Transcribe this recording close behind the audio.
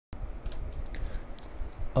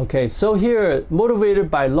Okay, so here, motivated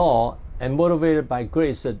by law and motivated by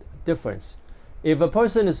grace, a difference. If a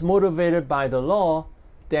person is motivated by the law,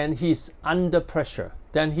 then he's under pressure.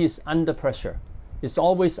 Then he's under pressure. It's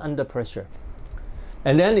always under pressure.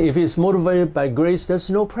 And then if he's motivated by grace, there's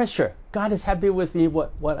no pressure. God is happy with me,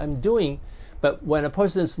 what I'm doing. But when a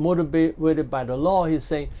person is motivated by the law, he's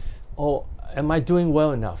saying, oh, am I doing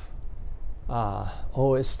well enough?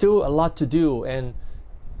 Oh, it's still a lot to do. And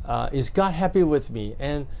is God happy with me?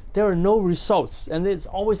 And there are no results. And it's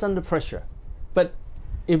always under pressure. But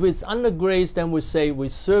if it's under grace, then we say we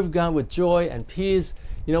serve God with joy and peace.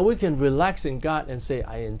 You know, we can relax in God and say,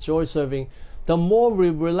 I enjoy serving. The more we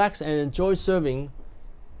relax and enjoy serving,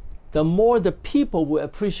 the more the people will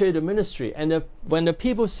appreciate the ministry. And when the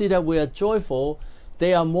people see that we are joyful,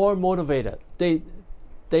 they are more motivated. They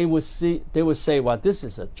will say, well, this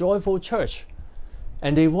is a joyful church.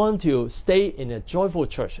 And they want to stay in a joyful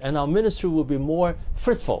church. And our ministry will be more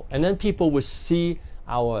fruitful. And then people will see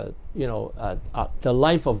our, the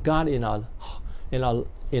life of God in our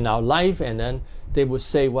life. And then they will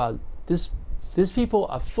say, well, these people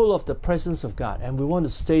are full of the presence of God. And we want to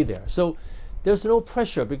stay there. So there's no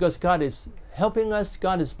pressure because God is helping us,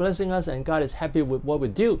 God is blessing us, and God is happy with what we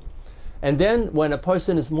do. And then when a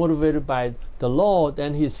person is motivated by the law,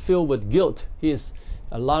 then he's filled with guilt. He is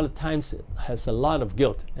a lot of times has a lot of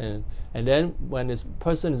guilt. And then when this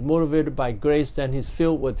person is motivated by grace, then he's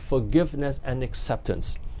filled with forgiveness and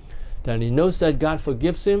acceptance. Then he knows that God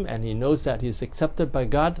forgives him and he knows that he's accepted by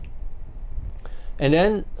God. And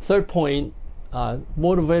then third point,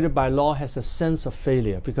 motivated by law has a sense of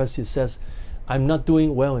failure because he says, I'm not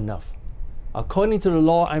doing well enough. According to the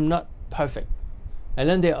law, I'm not perfect. And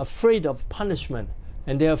then they're afraid of punishment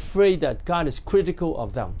and they're afraid that God is critical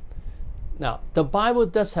of them. Now, the Bible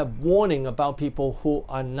does have warning about people who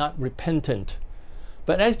are not repentant.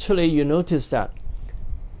 But actually, you notice that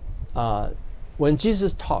when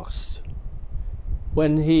Jesus talks,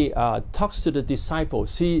 when he talks to the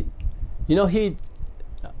disciples, he did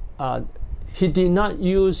not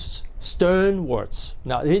use stern words.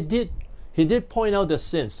 Now, he did point out the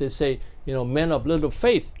sins. They say, men of little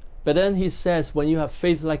faith. But then he says, when you have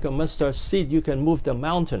faith like a mustard seed, you can move the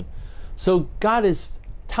mountain. So God is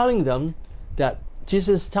telling them that,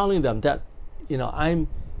 Jesus is telling them that,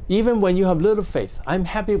 even when you have little faith, I'm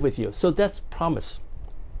happy with you. So that's promise.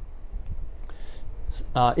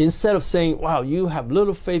 Instead of saying, wow, you have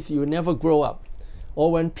little faith, you will never grow up.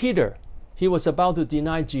 Or when Peter, he was about to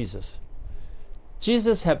deny Jesus.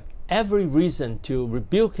 Jesus had every reason to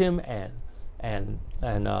rebuke him and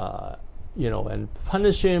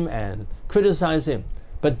punish him and criticize him.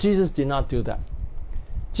 But Jesus did not do that.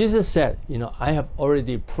 Jesus said, I have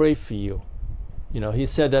already prayed for you. He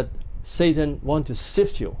said that Satan wants to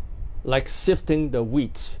sift you like sifting the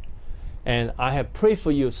wheat. And I have prayed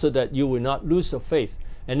for you so that you will not lose your faith.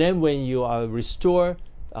 And then when you are restored,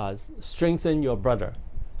 strengthen your brother.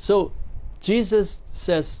 So Jesus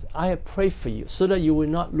says, I have prayed for you so that you will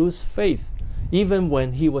not lose faith, even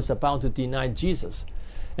when he was about to deny Jesus.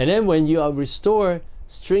 And then when you are restored,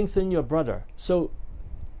 strengthen your brother. So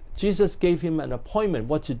Jesus gave him an appointment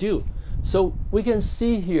what to do. So we can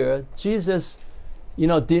see here, Jesus,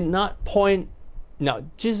 did not point. Now,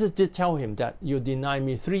 Jesus did tell him that you deny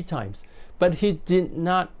me 3 times, but he did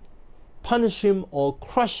not punish him or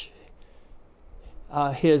crush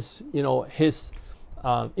his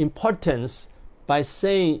importance by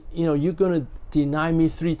saying, you're going to deny me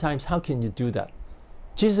 3 times. How can you do that?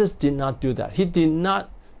 Jesus did not do that. He did not,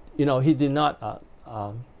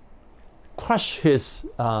 crush his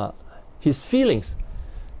feelings.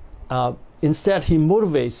 Instead, he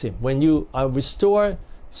motivates him. When you are restored,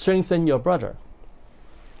 strengthen your brother.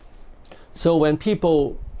 So when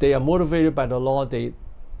people, they are motivated by the law, they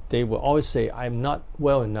will always say, I'm not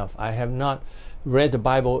well enough. I have not read the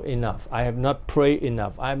Bible enough. I have not prayed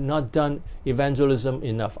enough. I have not done evangelism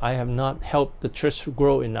enough. I have not helped the church to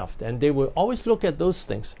grow enough. And they will always look at those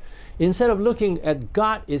things. Instead of looking at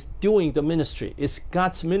God is doing the ministry. It's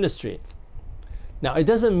God's ministry. Now, it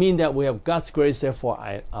doesn't mean that we have God's grace, therefore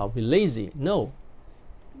I'll be lazy. No,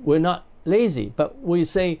 we're not lazy. But we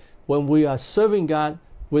say when we are serving God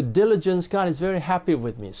with diligence, God is very happy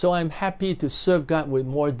with me. So I'm happy to serve God with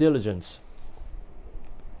more diligence.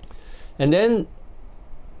 And then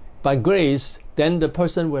by grace, then the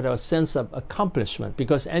person will have a sense of accomplishment,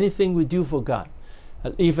 because anything we do for God,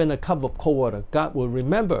 even a cup of cold water, God will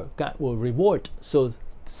remember, God will reward, so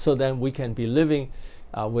then we can be living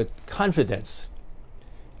with confidence.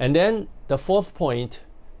 And then the fourth point,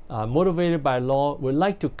 motivated by law, would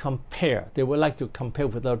like to compare. They would like to compare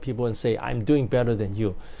with other people and say, I'm doing better than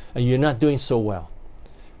you, and you're not doing so well.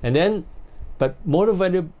 And then But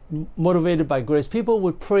motivated by grace, people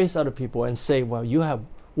would praise other people and say, well, you have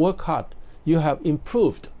worked hard, you have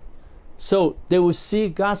improved. So they will see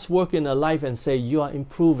God's work in their life and say, you are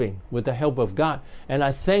improving with the help of God. And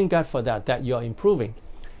I thank God for that you are improving.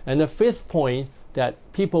 And the fifth point, that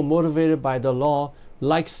people motivated by the law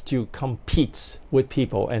likes to compete with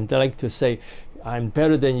people, and they like to say, I'm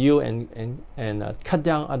better than you, and cut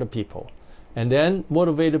down other people. And then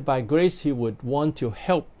motivated by grace, he would want to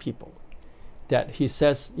help people. That he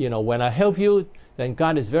says, when I help you, then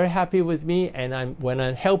God is very happy with me, and when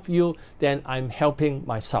I help you, then I'm helping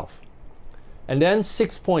myself. And then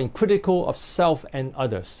sixth point, critical of self and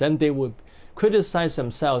others. Then they would criticize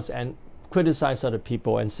themselves and criticize other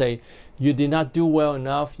people and say, you did not do well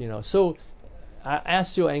enough, So I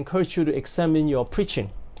encourage you to examine your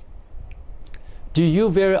preaching. Do you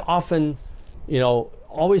very often,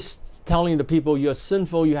 always telling the people you're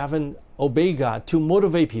sinful, you haven't obeyed God, to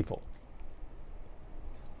motivate people?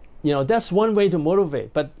 That's one way to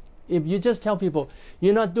motivate. But if you just tell people,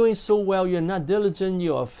 you're not doing so well, you're not diligent,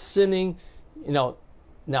 you're sinning,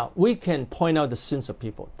 now we can point out the sins of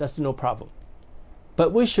people. That's no problem.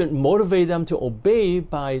 But we should motivate them to obey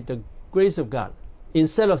by the grace of God.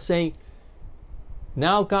 Instead of saying,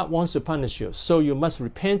 now God wants to punish you, so you must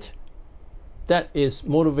repent. That is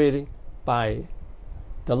motivated by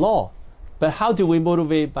the law. But how do we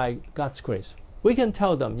motivate by God's grace? We can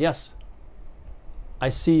tell them, yes, I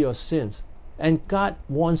see your sins, and God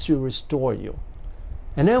wants to restore you.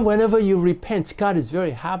 And then whenever you repent, God is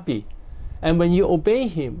very happy. And when you obey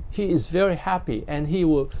Him, He is very happy, and He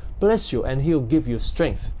will bless you, and He will give you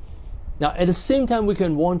strength. Now, at the same time, we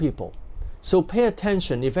can warn people. So pay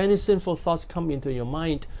attention. If any sinful thoughts come into your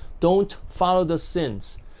mind, don't follow the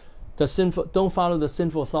sins. Don't follow the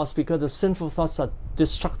sinful thoughts, because the sinful thoughts are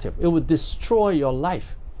destructive. It will destroy your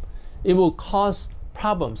life. It will cause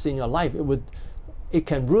problems in your life. It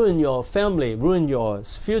can ruin your family, ruin your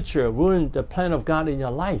future, ruin the plan of God in your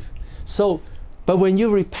life. But when you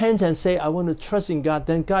repent and say, I want to trust in God,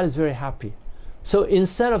 then God is very happy. So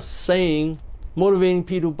instead of motivating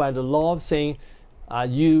people by the law, saying,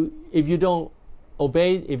 if you don't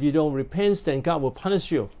obey, if you don't repent, then God will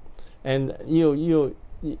punish you, and you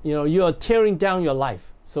are tearing down your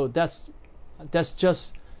life. So that's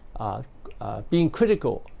just being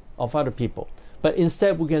critical of other people. But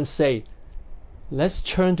instead, we can say, let's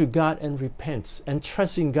turn to God and repent and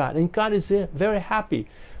trust in God, and God is very happy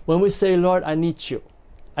when we say, Lord, I need you,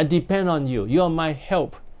 I depend on you, you are my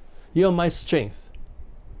help, you are my strength,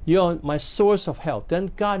 you are my source of help.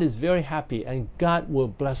 Then God is very happy, and God will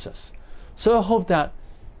bless us. So I hope that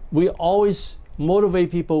we always motivate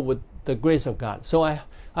people with the grace of God. So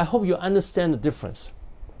I hope you understand the difference.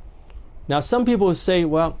 Now, some people say,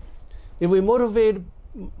 well, if we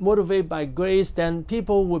motivate by grace, then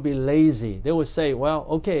people will be lazy. They will say, well,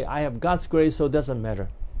 okay, I have God's grace, so it doesn't matter.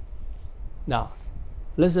 Now,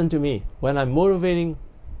 listen to me. When I'm motivating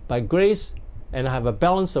by grace, and I have a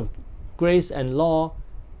balance of grace and law,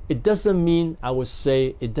 it doesn't mean I would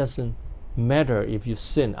say it doesn't matter if you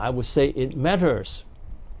sin. I would say it matters.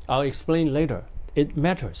 I'll explain later. It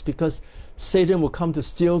matters, because Satan will come to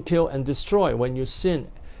steal, kill, and destroy when you sin.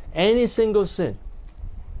 Any single sin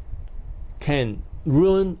can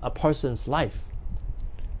ruin a person's life.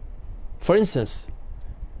 For instance,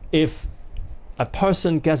 if a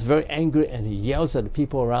person gets very angry and he yells at the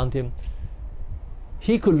people around him,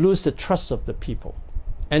 he could lose the trust of the people.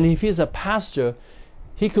 And if he's a pastor,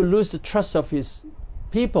 he could lose the trust of his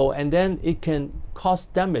people, and then it can cause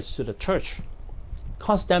damage to the church,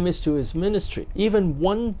 cause damage to his ministry. Even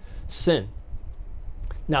one sin.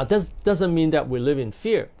 Now, this doesn't mean that we live in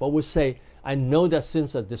fear, but we say, I know that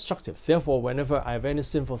sins are destructive. Therefore, whenever I have any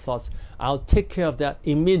sinful thoughts, I'll take care of that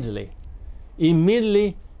immediately.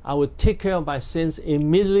 Immediately, I will take care of my sins.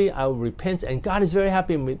 Immediately, I will repent, and God is very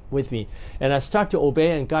happy with me. And I start to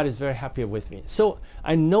obey, and God is very happy with me. So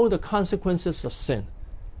I know the consequences of sin.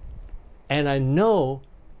 And I know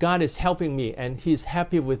God is helping me, and He's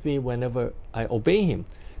happy with me whenever I obey Him.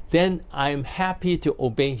 Then I'm happy to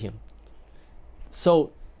obey Him.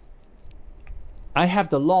 So I have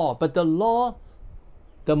the law, but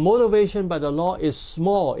the motivation by the law is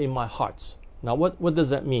small in my heart. Now, what does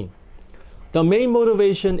that mean? The main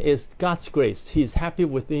motivation is God's grace. He's happy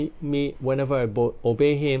with me whenever I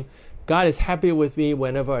obey Him. God is happy with me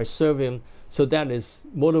whenever I serve Him. So that is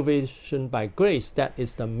motivation by grace. That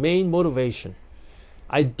is the main motivation.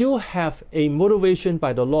 I do have a motivation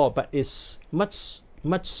by the law, but it's much,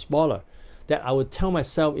 much smaller. That I would tell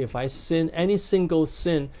myself, if I sin, any single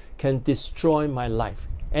sin can destroy my life.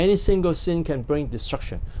 Any single sin can bring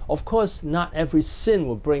destruction. Of course, not every sin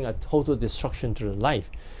will bring a total destruction to the life.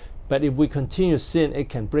 But if we continue sin, it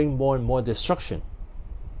can bring more and more destruction.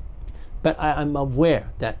 But I'm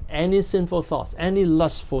aware that any sinful thoughts, any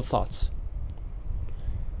lustful thoughts,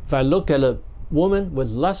 if I look at a woman with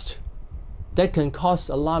lust, that can cause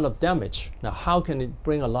a lot of damage. Now, how can it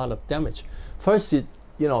bring a lot of damage? First, it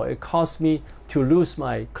caused me to lose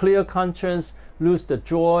my clear conscience, lose the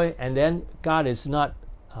joy, and then God is not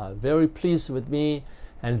very pleased with me.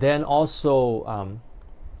 And then also,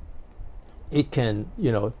 it can,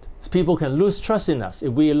 people can lose trust in us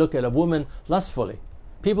if we look at a woman lustfully.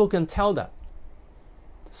 People can tell that.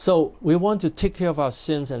 So we want to take care of our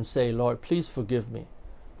sins and say, Lord, please forgive me.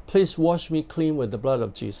 Please wash me clean with the blood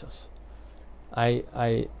of Jesus.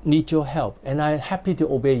 I need your help, and I'm happy to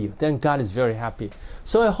obey you. Then God is very happy.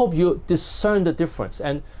 So I hope you discern the difference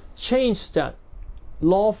and change that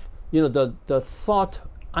law, the thought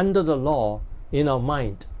under the law in our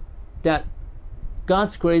mind, that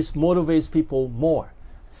God's grace motivates people more.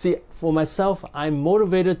 See, for myself, I'm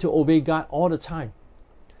motivated to obey God all the time.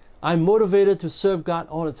 I'm motivated to serve God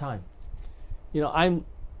all the time.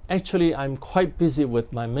 I'm quite busy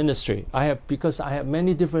with my ministry. Because I have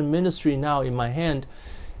many different ministry now in my hand,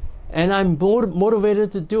 and I'm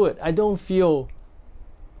motivated to do it. I don't feel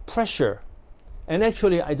pressure, and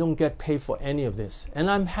actually I don't get paid for any of this, and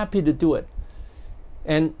I'm happy to do it.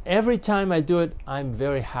 And every time I do it, I'm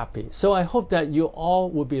very happy. So I hope that you all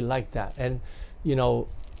will be like that, and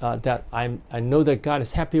that I know that God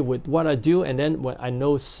is happy with what I do, and then when I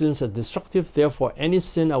know sins are destructive, therefore any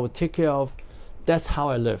sin I will take care of. That's how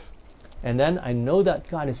I live. And then I know that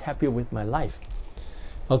God is happy with my life.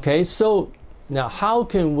 Okay, so now how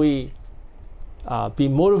can we be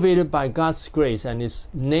motivated by God's grace and His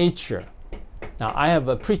nature? Now I have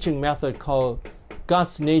a preaching method called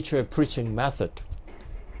God's Nature Preaching Method.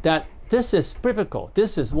 That this is biblical.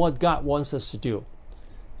 This is what God wants us to do.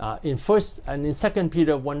 In 2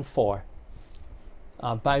 Peter 1:4,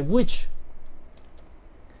 by which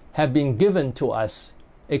have been given to us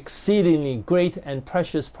exceedingly great and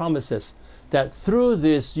precious promises, that through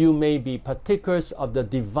this you may be partakers of the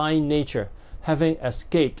divine nature, having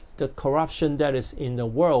escaped the corruption that is in the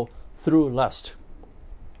world through lust.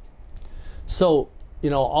 So,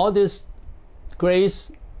 all this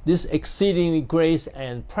grace, this exceedingly grace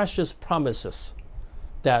and precious promises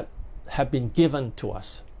that have been given to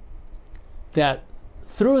us, that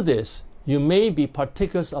through this you may be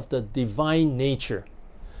partakers of the divine nature,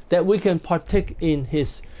 that we can partake in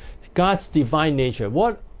God's divine nature.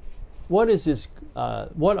 What is His?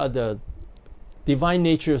 What are the divine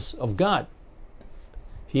natures of God?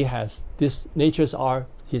 These natures are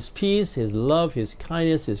His peace, His love, His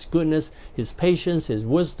kindness, His goodness, His patience, His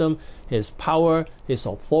wisdom, His power, His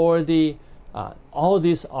authority. All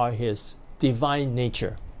these are His divine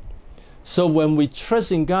nature. So when we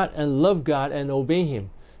trust in God and love God and obey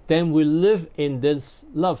Him, then we live in this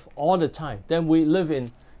love all the time. Then we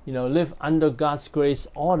live under God's grace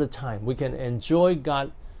all the time. We can enjoy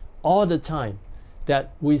God all the time.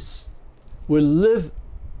 That we live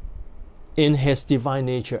in His divine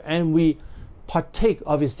nature, and we partake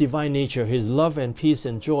of His divine nature, His love and peace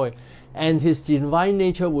and joy, and His divine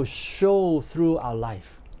nature will show through our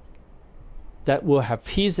life. That we'll have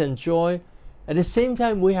peace and joy. At the same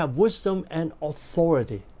time, we have wisdom and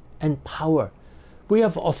authority and power. We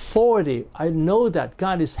have authority. I know that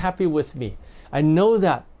God is happy with me. I know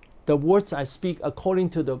that the words I speak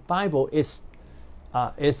according to the Bible is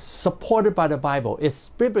supported by the Bible. It's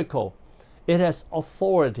biblical. It has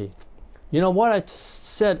authority. What I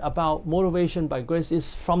said about motivation by grace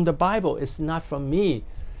is from the Bible. It's not from me.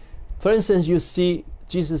 For instance, you see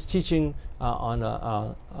Jesus teaching on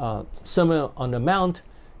a Sermon on the Mount.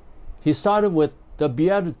 He started with the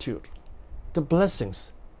beatitude, the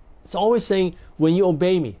blessings. It's always saying, when you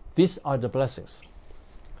obey me, these are the blessings.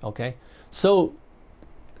 Okay? So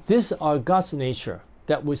these are God's nature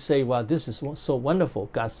that we say, well, this is so wonderful.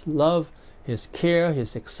 God's love, His care,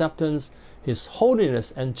 His acceptance, His holiness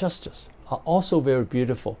and justice are also very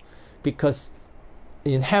beautiful, because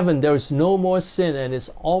in heaven there is no more sin and it's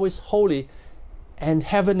always holy, and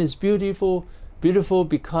heaven is beautiful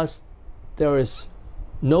because there is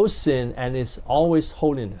no sin and it's always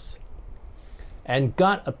holiness. And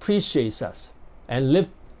God appreciates us and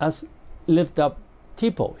lift up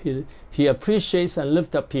people. He appreciates and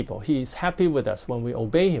lifts up people. He is happy with us when we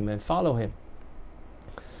obey Him and follow Him.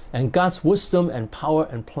 And God's wisdom and power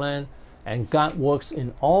and plan, and God works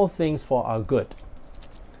in all things for our good.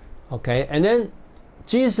 Okay, and then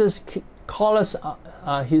Jesus calls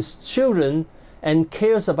us His children and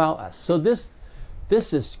cares about us. So this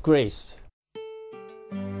is grace.